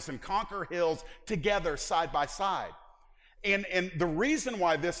battles and conquer hills together side by side. And the reason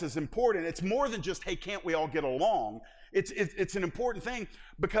why this is important, it's more than just, hey, can't we all get along? It's an important thing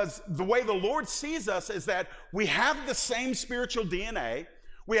because the way the Lord sees us is that we have the same spiritual DNA.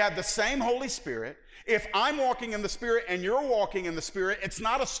 We have the same Holy Spirit. If I'm walking in the Spirit and you're walking in the Spirit, it's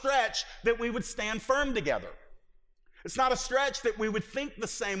not a stretch that we would stand firm together. It's not a stretch that we would think the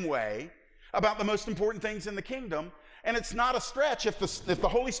same way about the most important things in the kingdom. And it's not a stretch if the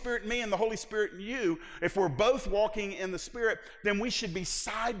Holy Spirit in me and the Holy Spirit in you, if we're both walking in the Spirit, then we should be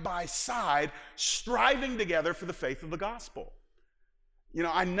side by side striving together for the faith of the gospel. You know,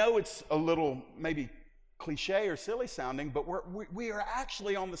 I know it's a little maybe cliche or silly sounding, but we are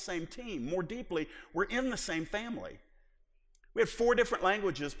actually on the same team. More deeply, we're in the same family. We had 4 different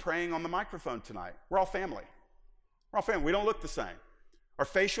languages praying on the microphone tonight. We're all family. We're all family. We don't look the same. Our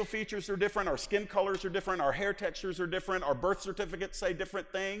facial features are different. Our skin colors are different. Our hair textures are different. Our birth certificates say different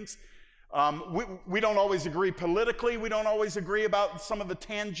things. We don't always agree politically. We don't always agree about some of the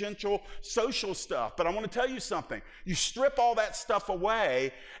tangential social stuff. But I want to tell you something. You strip all that stuff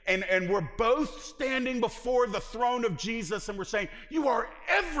away, and we're both standing before the throne of Jesus, and we're saying, you are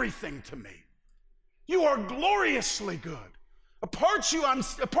everything to me. You are gloriously good. Apart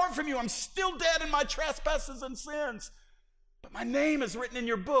from you, I'm still dead in my trespasses and sins. But my name is written in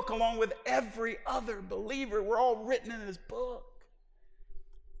your book along with every other believer. We're all written in his book.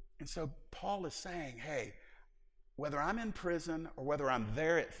 And so Paul is saying, hey, whether I'm in prison or whether I'm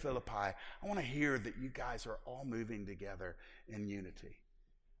there at Philippi, I want to hear that you guys are all moving together in unity.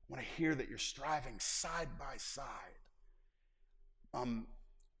 I want to hear that you're striving side by side. I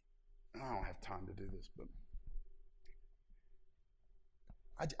don't have time to do this, but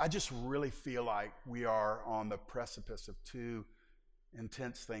I just really feel like we are on the precipice of 2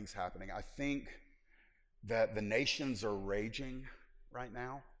 intense things happening. I think that the nations are raging right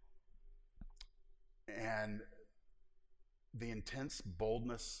now, and the intense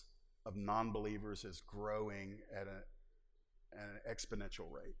boldness of non-believers is growing at an exponential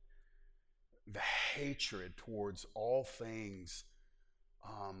rate. The hatred towards all things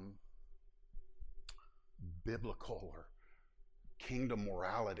biblical or kingdom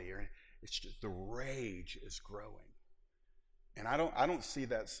morality, or it's just the rage is growing. And I don't see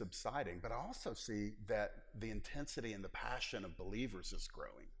that subsiding, but I also see that the intensity and the passion of believers is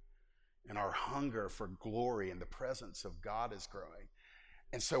growing. And our hunger for glory and the presence of God is growing.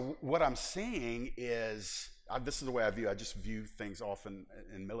 And so what I'm seeing is, this is the way I just view things often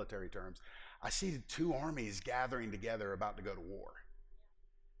in military terms. I see 2 armies gathering together about to go to war.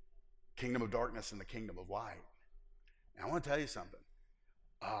 Kingdom of darkness and the kingdom of light. And I want to tell you something.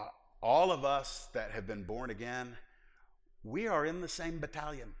 All of us that have been born again, we are in the same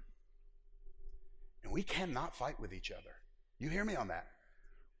battalion. And we cannot fight with each other. You hear me on that?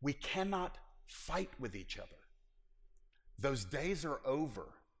 We cannot fight with each other. Those days are over.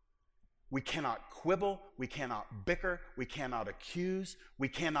 We cannot quibble. We cannot bicker. We cannot accuse. We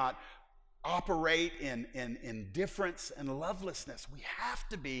cannot operate in indifference and lovelessness. We have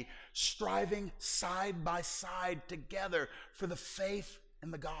to be striving side by side together for the faith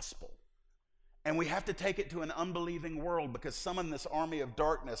and the gospel. And we have to take it to an unbelieving world, because some in this army of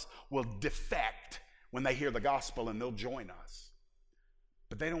darkness will defect when they hear the gospel and they'll join us.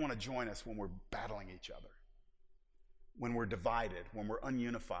 But they don't want to join us when we're battling each other, when we're divided, when we're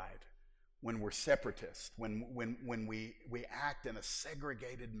ununified, when we're separatist, when we act in a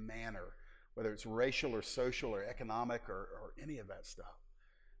segregated manner, whether it's racial or social or economic or any of that stuff.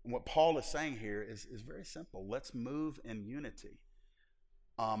 And what Paul is saying here is very simple. Let's move in unity.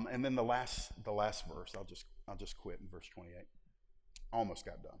 And then the last verse, I'll just quit in verse 28. Almost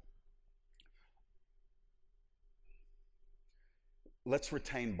got done. Let's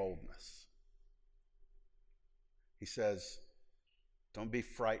retain boldness. He says, don't be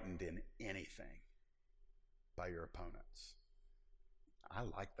frightened in anything by your opponents. I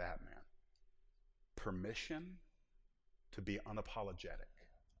like that, man. Permission to be unapologetic.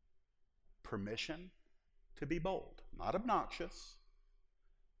 Permission to be bold. Not obnoxious,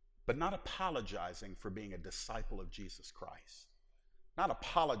 but not apologizing for being a disciple of Jesus Christ. Not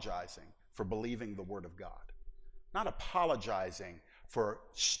apologizing for believing the Word of God. Not apologizing for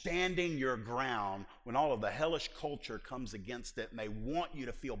standing your ground when all of the hellish culture comes against it and they want you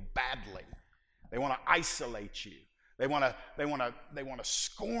to feel badly. They want to isolate you. They want to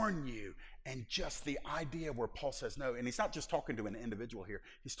scorn you. And just the idea where Paul says no, and he's not just talking to an individual here,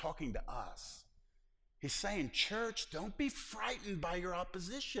 he's talking to us. He's saying, church, don't be frightened by your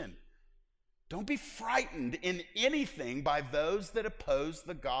opposition. Don't be frightened in anything by those that oppose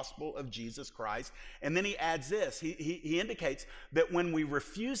the gospel of Jesus Christ. And then he adds this. He indicates that when we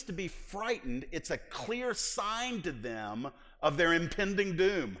refuse to be frightened, it's a clear sign to them of their impending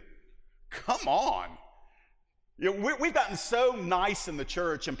doom. Come on. We've gotten so nice in the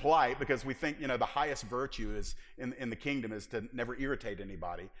church and polite because we think, the highest virtue is in the kingdom is to never irritate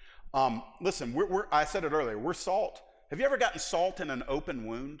anybody. Listen, I said it earlier, we're salt. Have you ever gotten salt in an open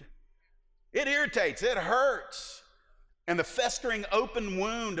wound? It irritates, it hurts. And the festering open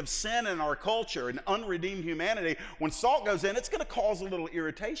wound of sin in our culture and unredeemed humanity, when salt goes in, it's going to cause a little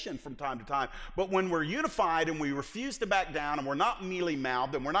irritation from time to time. But when we're unified and we refuse to back down and we're not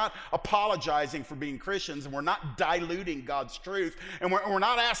mealy-mouthed and we're not apologizing for being Christians and we're not diluting God's truth and we're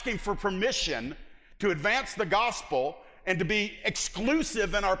not asking for permission to advance the gospel and to be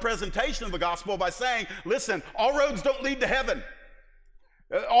exclusive in our presentation of the gospel by saying, listen, all roads don't lead to heaven.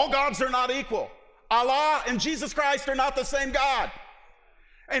 All gods are not equal. Allah and Jesus Christ are not the same God.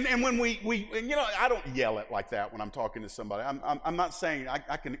 And when we I don't yell it like that when I'm talking to somebody. I'm not saying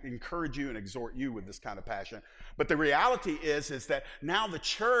I can encourage you and exhort you with this kind of passion. But the reality is that now the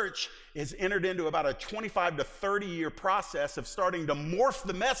church is entered into about a 25 to 30 year process of starting to morph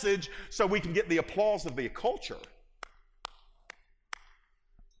the message so we can get the applause of the culture.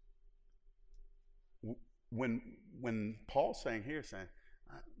 When Paul's saying,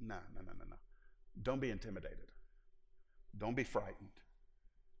 no. Don't be intimidated. Don't be frightened.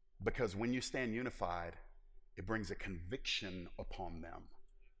 Because when you stand unified, it brings a conviction upon them.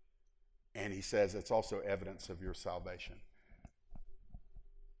 And he says it's also evidence of your salvation.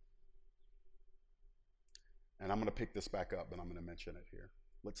 And I'm going to pick this back up, but I'm going to mention it here.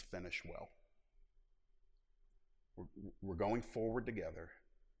 Let's finish well. We're going forward together.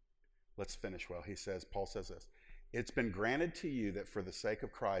 Let's finish well. Paul says this. It's been granted to you that for the sake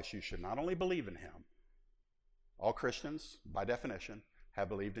of Christ, you should not only believe in him. All Christians, by definition, have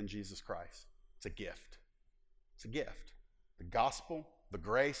believed in Jesus Christ. It's a gift. It's a gift. The gospel, the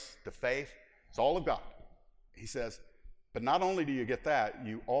grace, the faith, it's all of God. He says, but not only do you get that,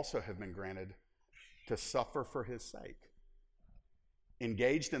 you also have been granted to suffer for his sake.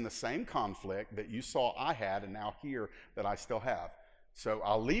 Engaged in the same conflict that you saw I had and now hear that I still have. So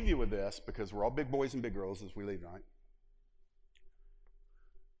I'll leave you with this because we're all big boys and big girls as we leave, right?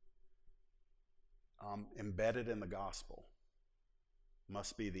 Embedded in the gospel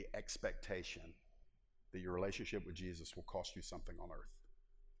must be the expectation that your relationship with Jesus will cost you something on earth,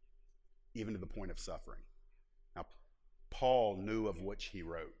 even to the point of suffering. Now, Paul knew of which he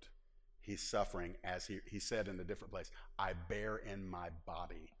wrote. He's suffering as he said in a different place, I bear in my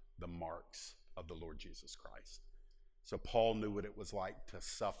body the marks of the Lord Jesus Christ. So Paul knew what it was like to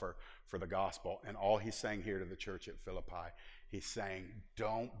suffer for the gospel. And all he's saying here to the church at Philippi, he's saying,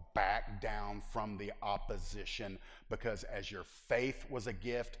 don't back down from the opposition, because as your faith was a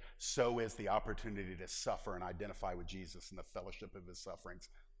gift, so is the opportunity to suffer and identify with Jesus in the fellowship of his sufferings.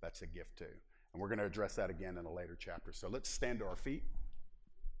 That's a gift too. And we're going to address that again in a later chapter. So let's stand to our feet.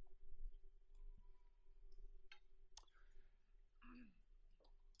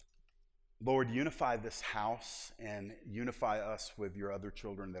 Lord, unify this house and unify us with your other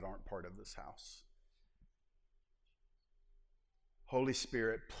children that aren't part of this house. Holy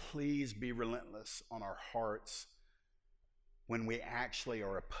Spirit, please be relentless on our hearts when we actually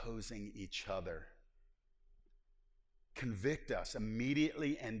are opposing each other. Convict us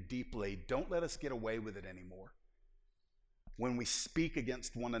immediately and deeply. Don't let us get away with it anymore. When we speak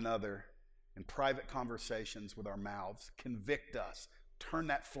against one another in private conversations with our mouths, convict us. Turn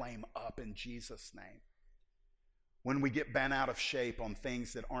that flame up in Jesus' name. When we get bent out of shape on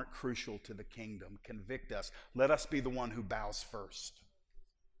things that aren't crucial to the kingdom, convict us. Let us be the one who bows first.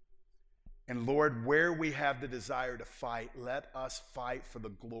 And Lord, where we have the desire to fight, let us fight for the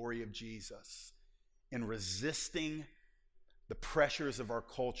glory of Jesus in resisting the pressures of our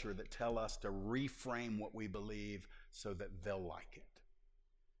culture that tell us to reframe what we believe so that they'll like it.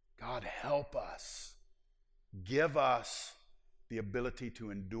 God, help us. Give us the ability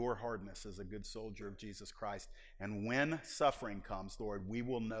to endure hardness as a good soldier of Jesus Christ. And when suffering comes, Lord, we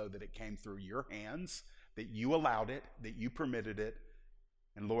will know that it came through your hands, that you allowed it, that you permitted it.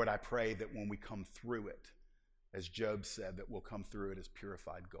 And Lord, I pray that when we come through it, as Job said, that we'll come through it as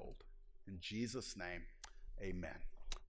purified gold. In Jesus' name, amen.